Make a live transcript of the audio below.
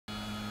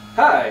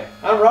Hi,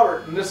 I'm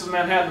Robert and this is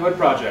Manhattan Wood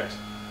Project.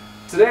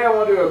 Today I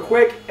want to do a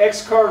quick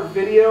X-Carve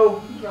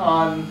video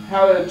on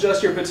how to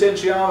adjust your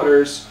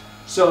potentiometers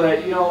so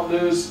that you don't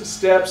lose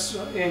steps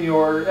in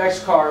your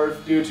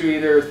X-Carve due to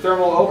either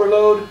thermal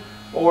overload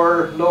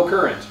or low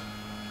current.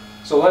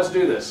 So let's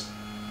do this.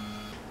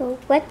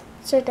 What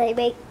should I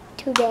make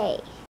today?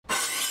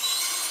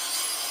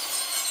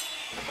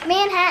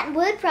 Manhattan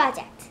Wood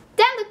Project.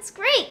 That looks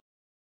great!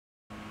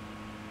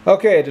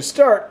 Okay, to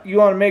start, you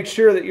want to make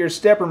sure that your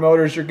stepper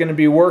motors are going to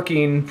be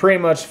working pretty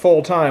much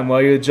full time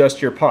while you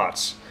adjust your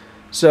pots.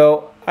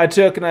 So I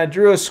took and I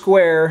drew a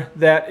square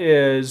that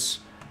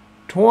is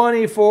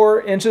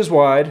 24 inches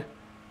wide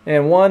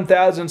and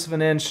 1/1000th of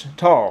an inch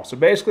tall. So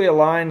basically a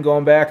line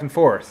going back and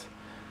forth.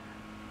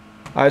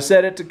 I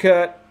set it to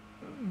cut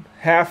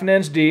 1/2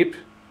 inch deep,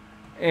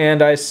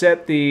 and I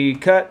set the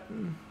cut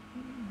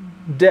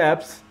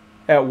depth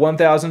at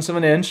 1/1000th of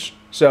an inch.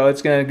 So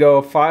it's going to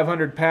go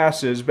 500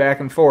 passes back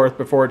and forth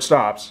before it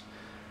stops.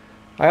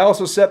 I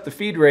also set the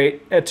feed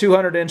rate at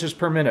 200 inches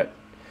per minute.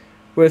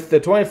 With the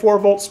 24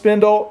 volt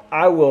spindle,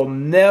 I will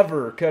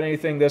never cut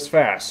anything this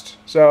fast.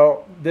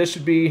 So this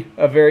should be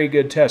a very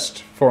good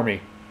test for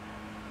me.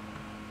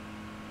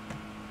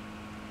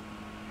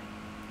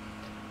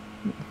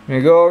 I'm going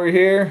to go over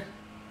here,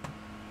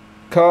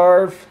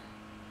 carve,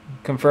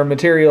 confirm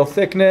material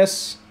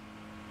thickness.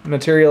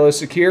 Material is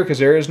secure because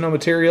there is no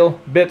material.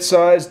 Bit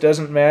size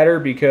doesn't matter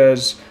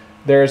because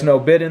there is no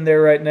bit in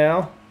there right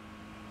now.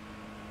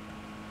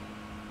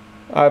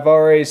 I've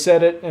already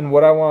set it in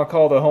what I want to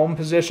call the home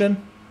position.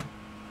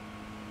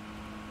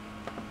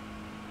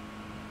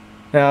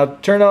 Now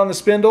turn on the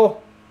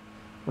spindle.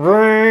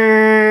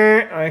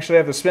 I actually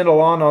have the spindle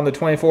on the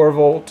 24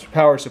 volt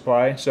power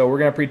supply, so we're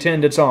going to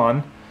pretend it's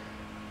on.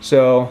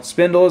 So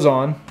spindle is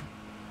on.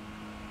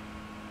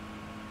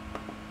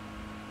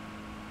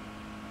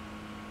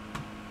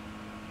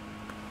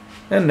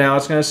 And now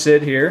it's going to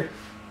sit here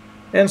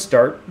and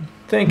start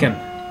thinking.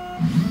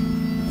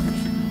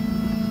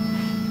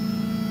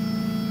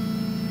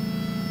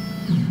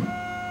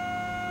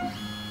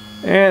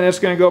 And it's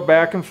going to go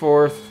back and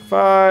forth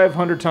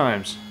 500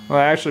 times. Well,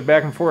 actually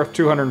back and forth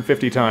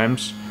 250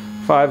 times.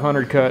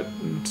 500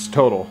 cuts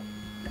total.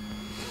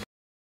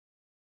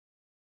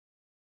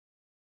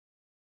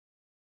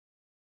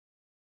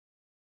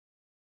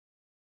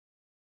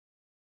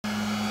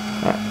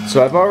 Alright,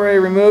 so I've already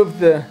removed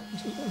the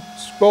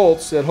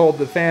bolts that hold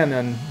the fan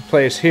in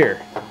place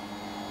here.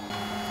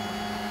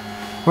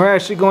 We're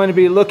actually going to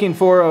be looking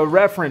for a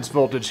reference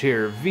voltage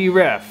here,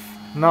 VREF.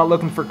 I'm not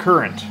looking for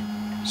current.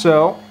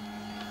 So,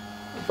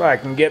 if I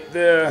can get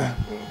the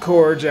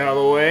cords out of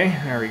the way,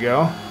 there we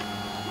go.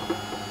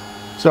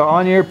 So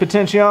on your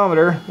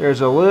potentiometer,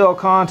 there's a little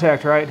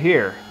contact right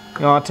here. You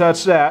don't want to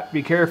touch that.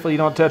 Be careful you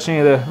don't touch any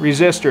of the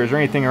resistors or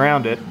anything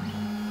around it.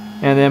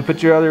 And then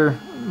put your other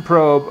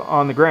probe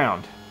on the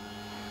ground.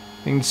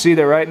 You can see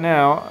that right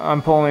now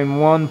I'm pulling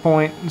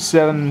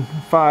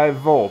 1.75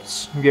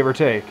 volts, give or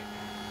take.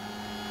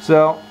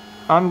 So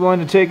I'm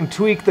going to take and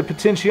tweak the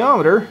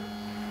potentiometer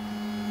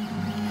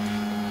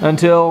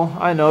until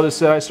I notice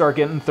that I start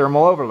getting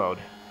thermal overload.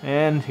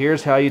 And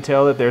here's how you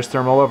tell that there's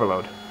thermal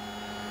overload.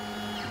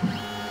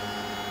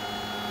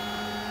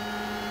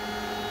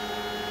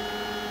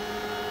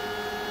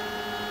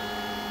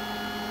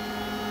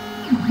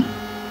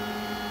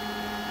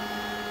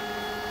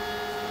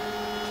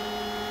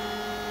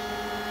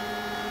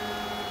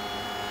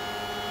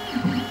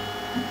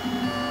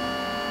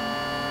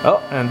 Oh,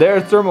 and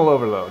there's thermal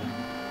overload.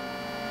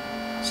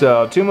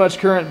 So, too much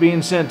current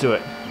being sent to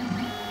it.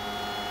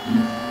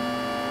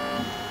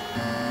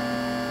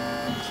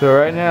 So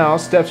right now,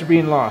 steps are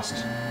being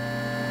lost.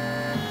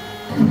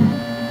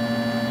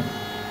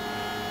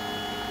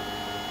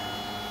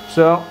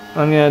 So,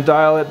 I'm going to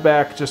dial it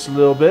back just a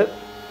little bit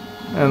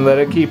and let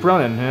it keep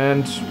running.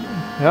 And,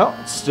 well,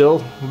 it's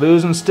still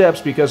losing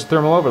steps because of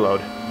thermal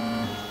overload.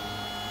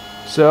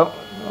 So,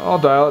 I'll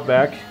dial it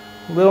back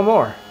a little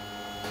more.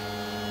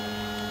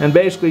 And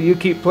basically you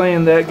keep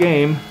playing that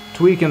game,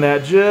 tweaking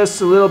that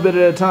just a little bit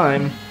at a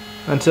time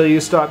until you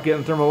stop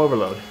getting thermal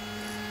overload.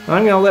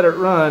 I'm going to let it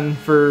run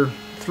for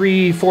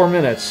 3-4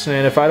 minutes,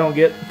 and if I don't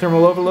get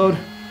thermal overload,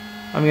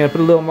 I'm going to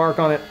put a little mark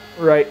on it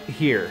right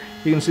here.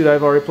 You can see that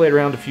I've already played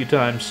around a few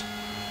times.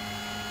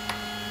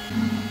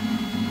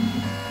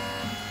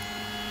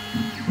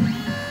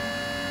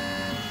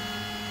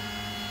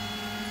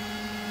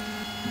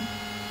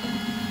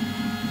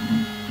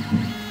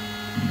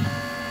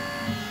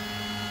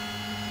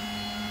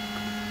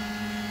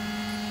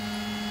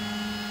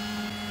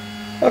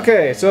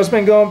 Okay, so it's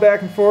been going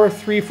back and forth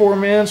 3-4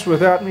 minutes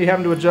without me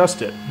having to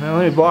adjust it. Now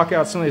let me block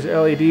out some of these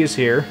LEDs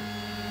here.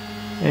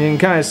 And you can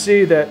kind of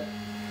see that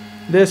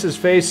this is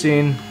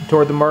facing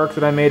toward the mark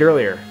that I made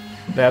earlier.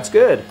 That's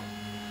good.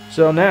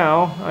 So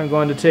now I'm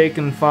going to take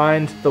and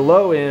find the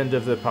low end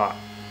of the pot.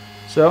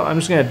 So I'm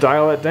just going to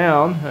dial it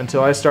down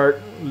until I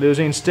start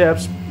losing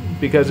steps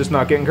because it's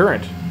not getting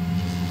current.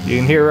 You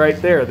can hear right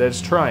there that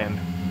it's trying.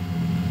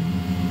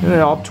 And then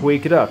I'll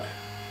tweak it up.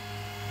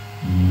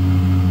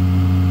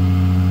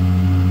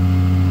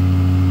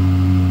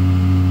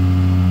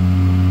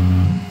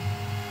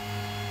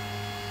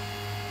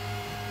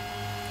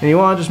 And you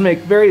want to just make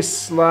very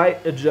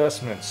slight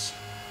adjustments.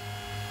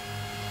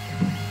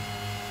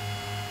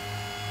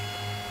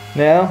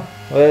 Now,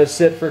 let it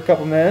sit for a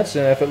couple minutes,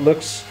 and if it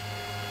looks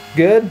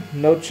good,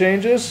 no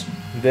changes,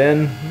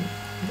 then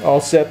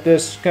I'll set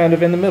this kind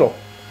of in the middle.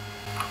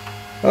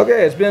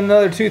 Okay, it's been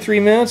another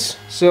 2-3 minutes,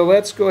 so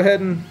let's go ahead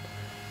and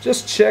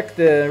just check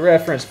the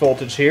reference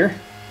voltage here.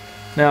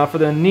 Now for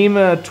the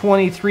NEMA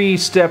 23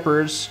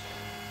 steppers,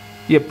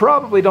 you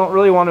probably don't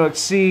really want to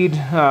exceed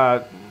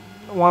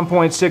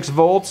 1.6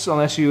 volts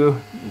unless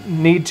you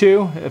need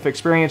to. If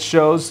experience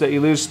shows that you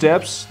lose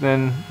steps,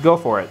 then go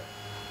for it.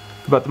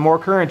 But the more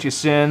current you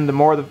send, the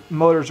more the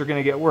motors are going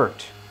to get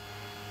worked.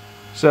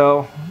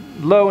 So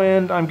low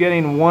end, I'm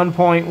getting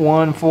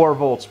 1.14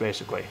 volts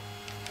basically.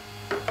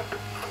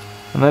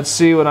 And let's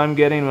see what I'm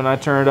getting when I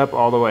turn it up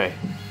all the way.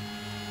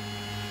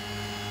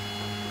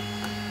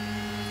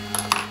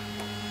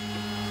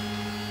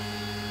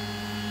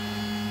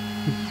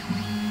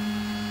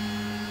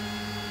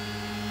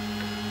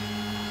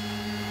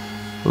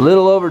 A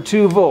little over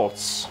 2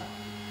 volts.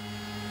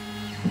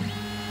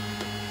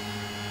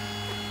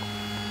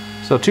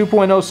 So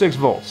 2.06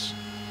 volts.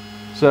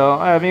 So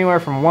I have anywhere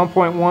from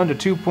 1.1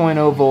 to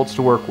 2.0 volts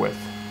to work with.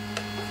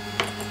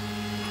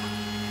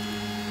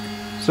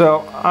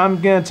 So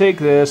I'm going to take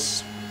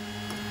this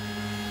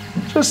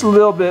just a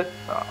little bit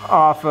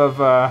off of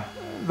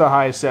the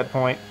high set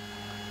point.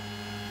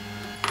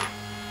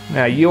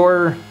 Now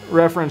your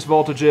reference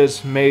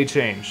voltages may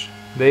change.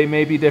 They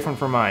may be different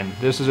from mine.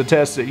 This is a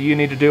test that you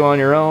need to do on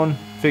your own,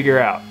 figure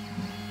out.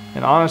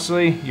 And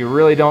honestly, you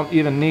really don't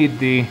even need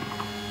the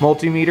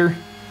multimeter.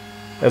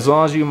 As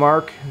long as you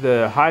mark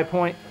the high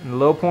point and the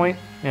low point,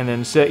 and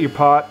then set your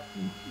pot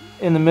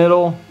in the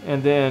middle,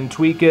 and then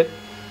tweak it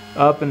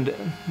up and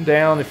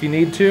down if you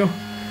need to,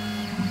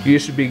 you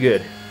should be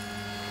good.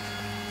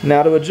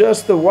 Now to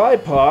adjust the Y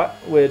pot,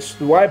 which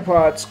the Y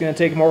pot's going to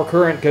take more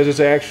current because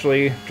it's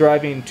actually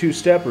driving 2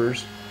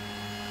 steppers,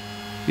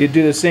 you'd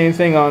do the same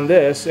thing on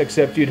this,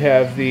 except you'd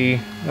have the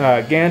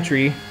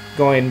gantry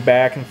going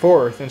back and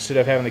forth instead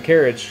of having the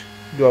carriage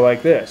go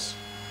like this.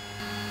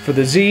 For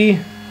the Z,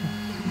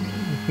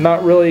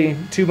 not really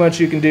too much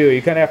you can do.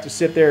 You kind of have to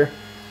sit there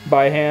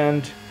by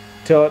hand,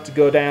 tell it to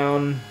go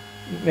down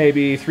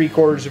maybe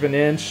 3/4 of an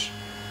inch,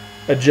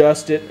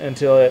 adjust it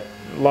until it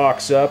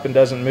locks up and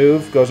doesn't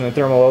move, goes into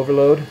thermal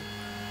overload,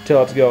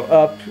 tell it to go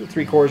up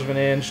 3/4 of an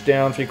inch,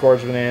 down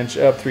 3/4 of an inch,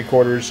 up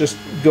 3/4, just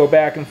go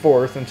back and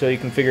forth until you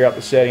can figure out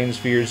the settings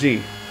for your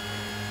Z.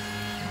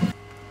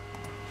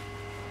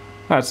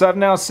 Alright, so I've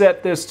now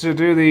set this to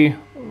do the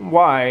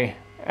Y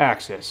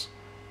axis.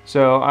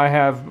 So I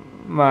have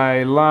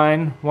my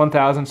line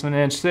 1/1000th of an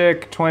inch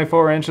thick,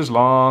 24 inches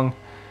long.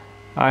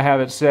 I have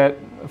it set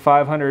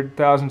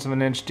 500,000ths of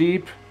an inch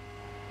deep,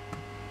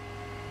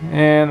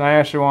 and I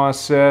actually want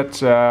to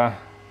set I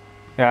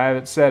have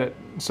it set it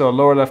so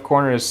lower left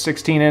corner is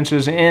 16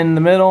 inches in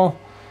the middle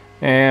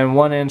and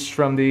 1 inch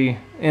from the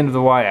end of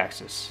the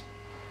Y-axis.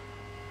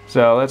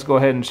 So let's go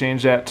ahead and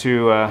change that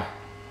to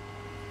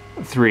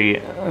 3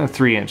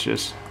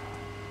 inches.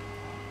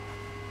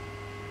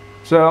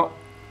 So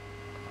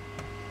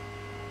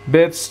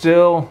bits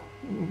still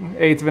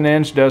 1/8 of an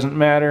inch, doesn't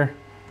matter.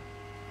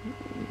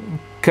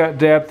 Cut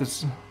depth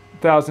is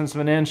 1,000ths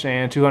of an inch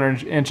and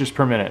 200 inches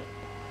per minute.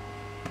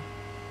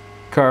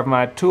 Carve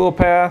my tool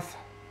path.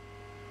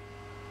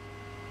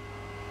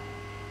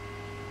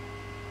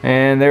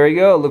 And there you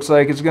go. Looks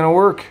like it's going to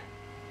work.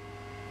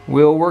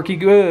 Will worky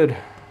good.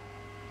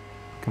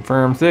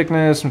 Confirm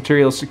thickness,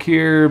 material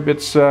secure,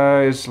 bit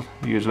size,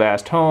 use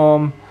last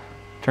home,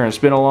 turn the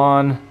spindle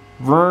on.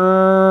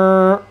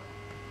 Vrrr.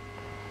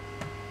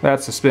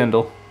 That's the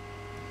spindle.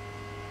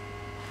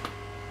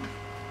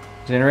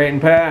 Generating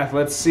path.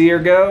 Let's see her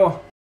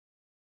go.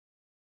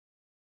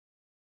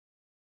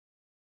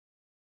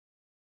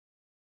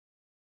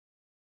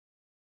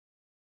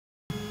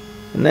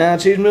 And now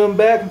she's moving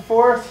back and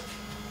forth.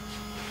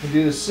 We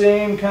do the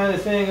same kind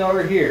of thing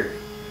over here.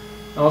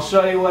 I'll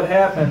show you what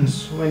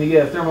happens when you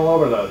get a thermal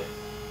overload.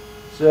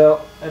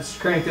 So let's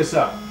crank this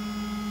up.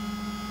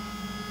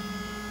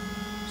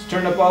 It's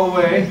turned up all the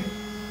way.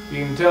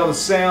 You can tell the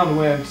sound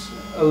went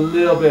a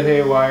little bit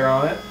haywire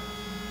on it.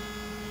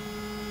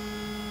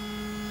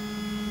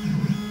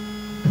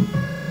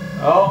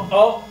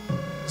 Oh,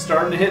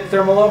 starting to hit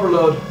thermal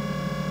overload.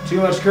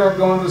 Too much current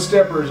going to the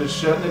steppers, it's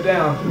shutting it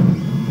down.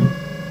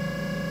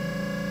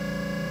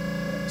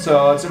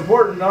 So it's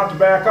important not to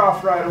back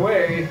off right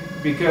away,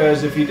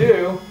 because if you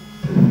do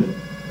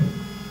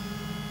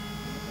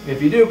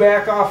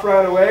back off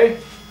right away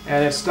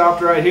and it's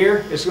stopped right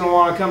here, it's going to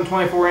want to come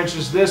 24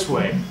 inches this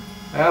way.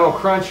 That'll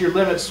crunch your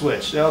limit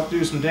switch. That'll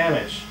do some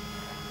damage.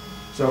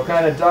 So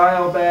kind of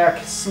dial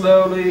back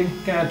slowly,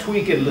 kind of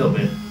tweak it a little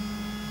bit.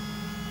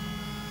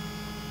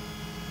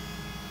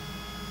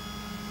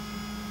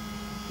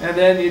 And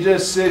then you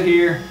just sit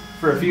here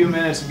for a few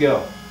minutes to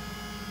go.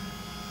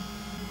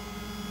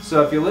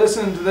 So if you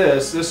listen to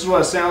this, this is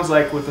what it sounds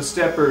like with the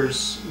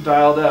steppers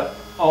dialed up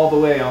all the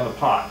way on the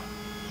pot.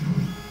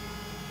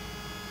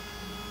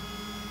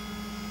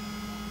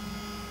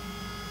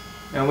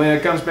 And when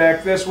it comes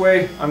back this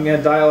way, I'm going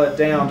to dial it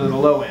down to the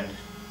low end.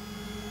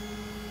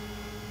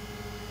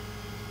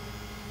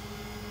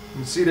 You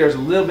can see there's a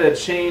little bit of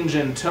change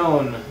in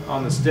tone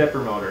on the stepper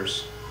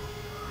motors.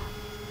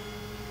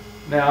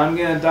 Now I'm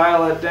going to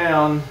dial it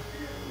down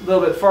a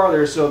little bit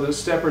farther so the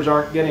steppers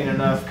aren't getting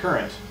enough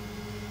current.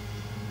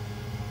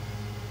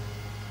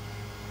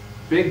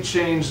 Big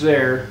change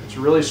there. It's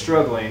really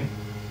struggling.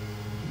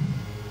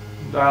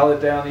 Dial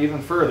it down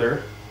even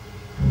further.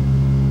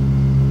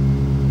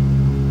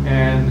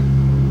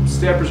 And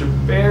steppers are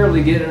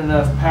barely getting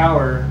enough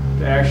power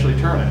to actually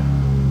turn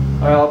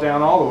it. Dial it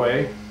down all the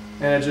way,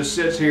 and it just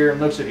sits here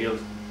and looks at you.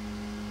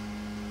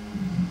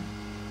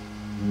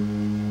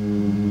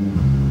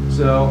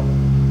 So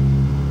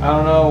I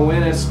don't know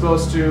when it's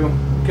supposed to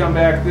come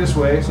back this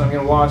way, so I'm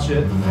going to watch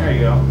it. There you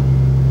go.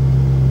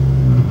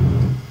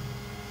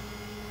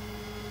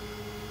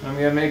 I'm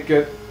going to make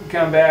it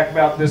come back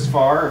about this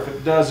far. If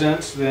it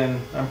doesn't,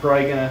 then I'm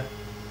probably going to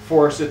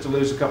force it to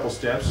lose a couple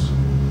steps.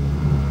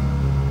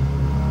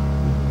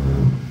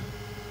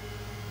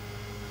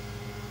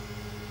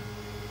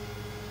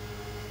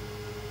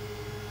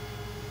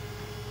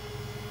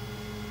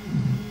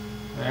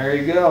 There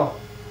you go.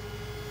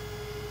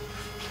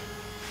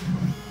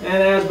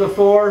 And as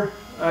before,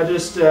 I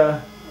just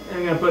am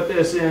going to put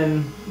this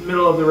in the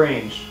middle of the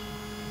range.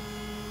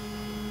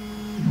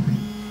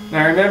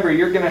 Now remember,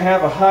 you're going to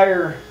have a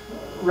higher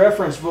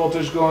reference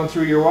voltage going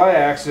through your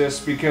y-axis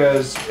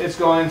because it's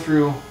going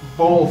through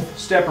both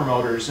stepper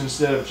motors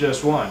instead of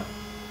just one.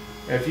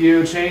 If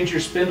you change your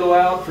spindle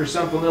out for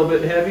something a little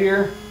bit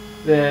heavier,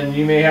 then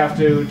you may have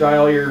to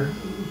dial your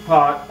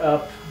pot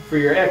up for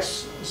your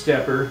X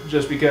stepper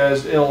just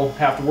because it'll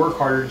have to work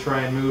harder to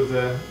try and move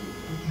the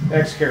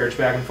X carriage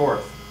back and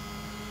forth.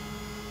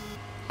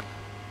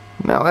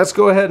 Now let's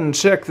go ahead and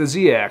check the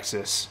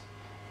Z-axis.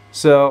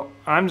 So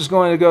I'm just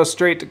going to go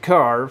straight to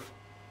carve.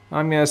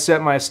 I'm going to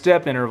set my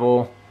step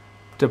interval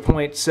to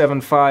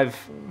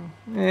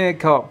 0.75,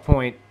 call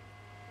it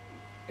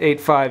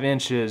 0.85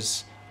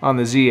 inches on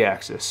the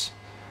Z-axis.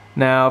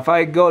 Now if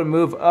I go to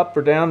move up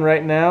or down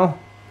right now,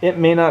 it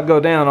may not go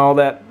down all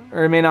that,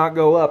 or it may not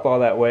go up all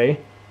that way.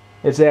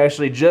 It's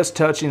actually just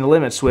touching the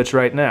limit switch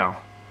right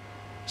now.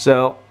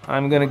 So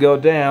I'm going to go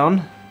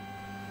down,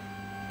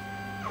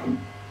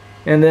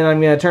 and then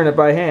I'm going to turn it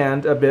by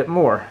hand a bit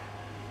more.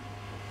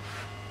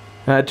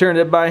 And I turned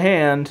it by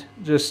hand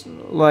just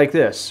like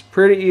this,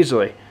 pretty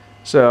easily.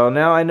 So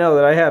now I know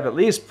that I have at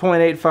least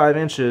 0.85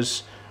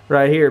 inches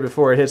right here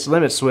before it hits the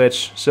limit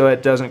switch so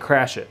it doesn't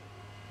crash it.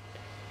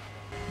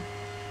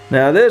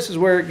 Now this is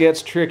where it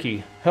gets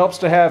tricky. Helps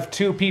to have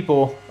two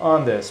people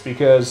on this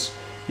because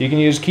you can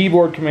use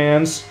keyboard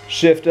commands,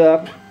 shift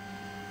up,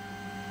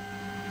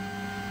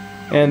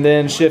 and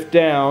then shift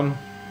down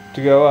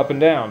to go up and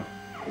down.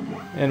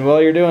 And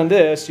while you're doing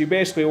this, you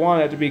basically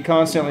want it to be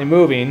constantly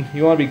moving.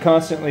 You want to be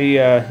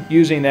constantly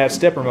using that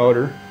stepper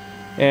motor,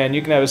 and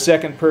you can have a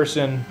second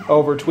person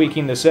over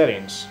tweaking the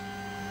settings.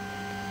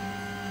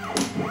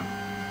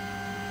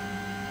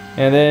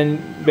 And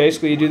then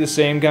basically you do the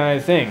same kind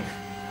of thing.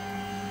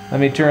 Let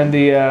me turn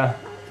it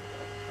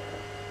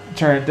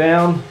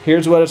down.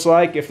 Here's what it's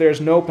like if there's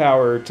no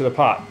power to the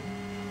pot.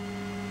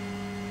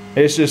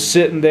 It's just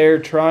sitting there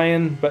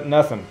trying, but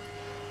nothing.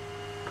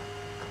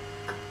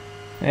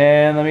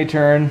 And let me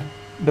turn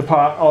the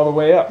pot all the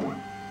way up.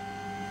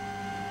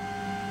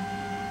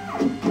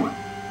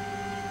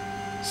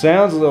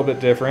 Sounds a little bit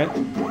different.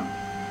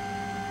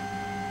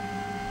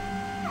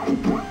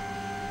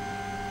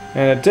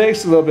 And it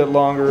takes a little bit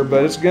longer,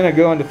 but it's going to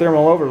go into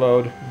thermal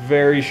overload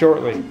very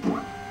shortly.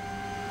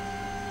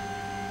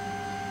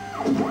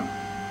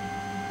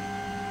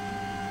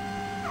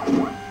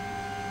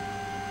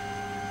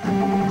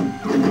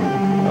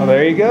 Well,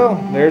 there you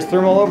go. There's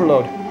thermal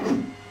overload.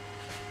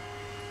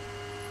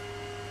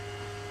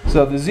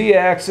 So the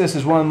Z-axis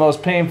is one of the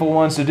most painful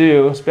ones to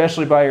do,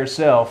 especially by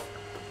yourself,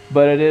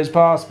 but it is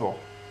possible.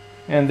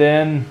 And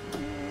then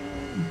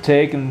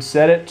take and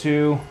set it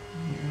to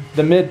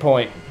the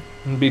midpoint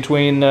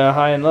between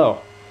high and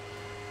low.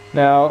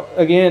 Now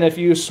again, if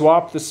you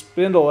swap the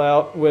spindle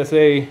out with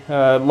a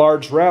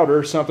large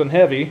router, something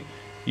heavy,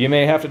 you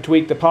may have to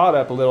tweak the pot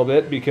up a little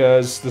bit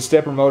because the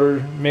stepper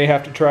motor may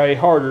have to try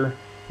harder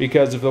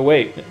because of the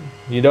weight.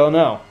 You don't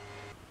know.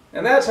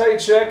 And that's how you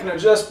check and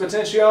adjust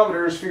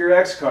potentiometers for your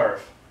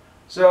X-Carve.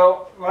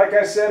 So, like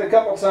I said a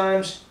couple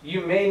times, you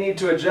may need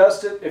to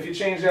adjust it if you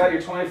change out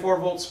your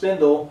 24-volt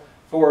spindle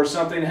for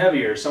something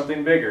heavier,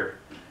 something bigger.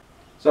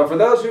 So for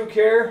those who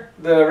care,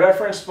 the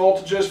reference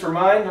voltages for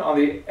mine, on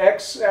the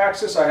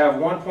X-axis I have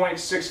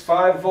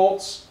 1.65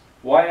 volts,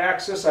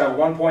 Y-axis I have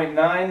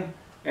 1.9,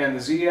 and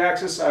the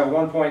Z-axis I have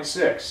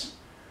 1.6.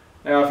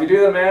 Now if you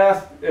do the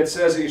math, it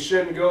says that you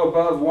shouldn't go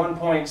above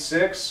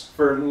 1.6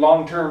 for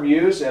long-term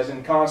use, as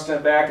in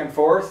constant back and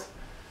forth,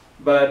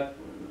 but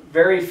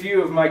very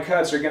few of my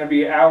cuts are going to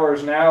be hours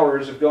and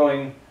hours of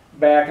going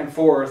back and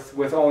forth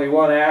with only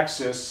one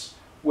axis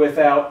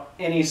without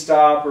any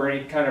stop or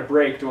any kind of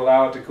break to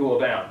allow it to cool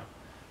down.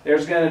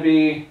 there's going to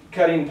be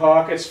cutting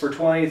pockets for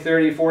 20,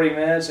 30, 40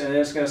 minutes, and then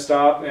it's going to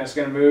stop, and it's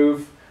going to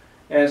move,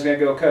 and it's going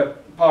to go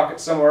cut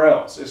pockets somewhere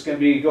else. It's going to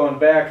be going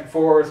back and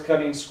forth,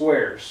 cutting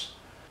squares.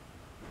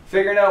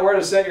 Figuring out where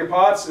to set your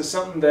pots is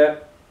something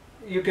that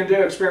you can do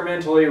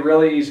experimentally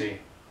really easy.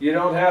 You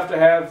don't have to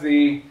have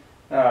the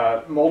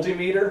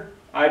multimeter.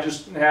 I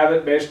just have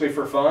it basically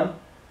for fun.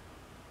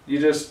 You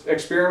just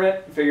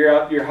experiment, figure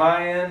out your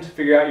high end,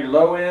 figure out your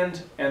low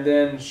end, and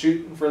then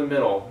shoot for the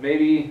middle,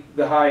 maybe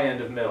the high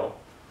end of middle.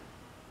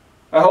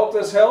 I hope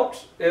this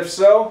helped. If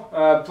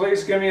so,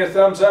 please give me a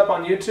thumbs up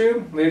on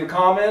YouTube, leave a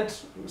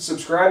comment,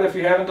 subscribe if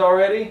you haven't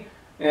already,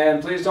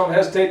 and please don't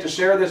hesitate to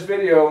share this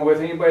video with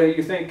anybody that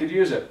you think could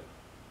use it.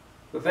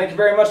 So thank you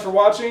very much for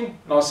watching,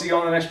 and I'll see you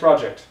on the next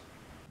project.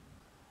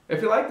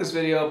 If you like this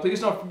video,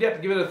 please don't forget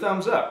to give it a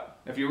thumbs up.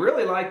 If you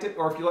really liked it,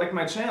 or if you like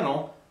my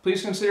channel,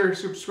 please consider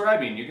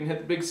subscribing. You can hit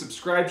the big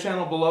subscribe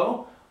channel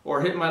below,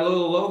 or hit my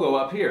little logo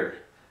up here.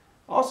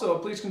 Also,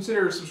 please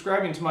consider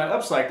subscribing to my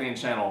upcycling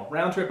channel,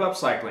 Round Trip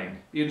Upcycling.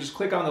 You just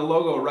click on the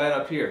logo right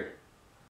up here.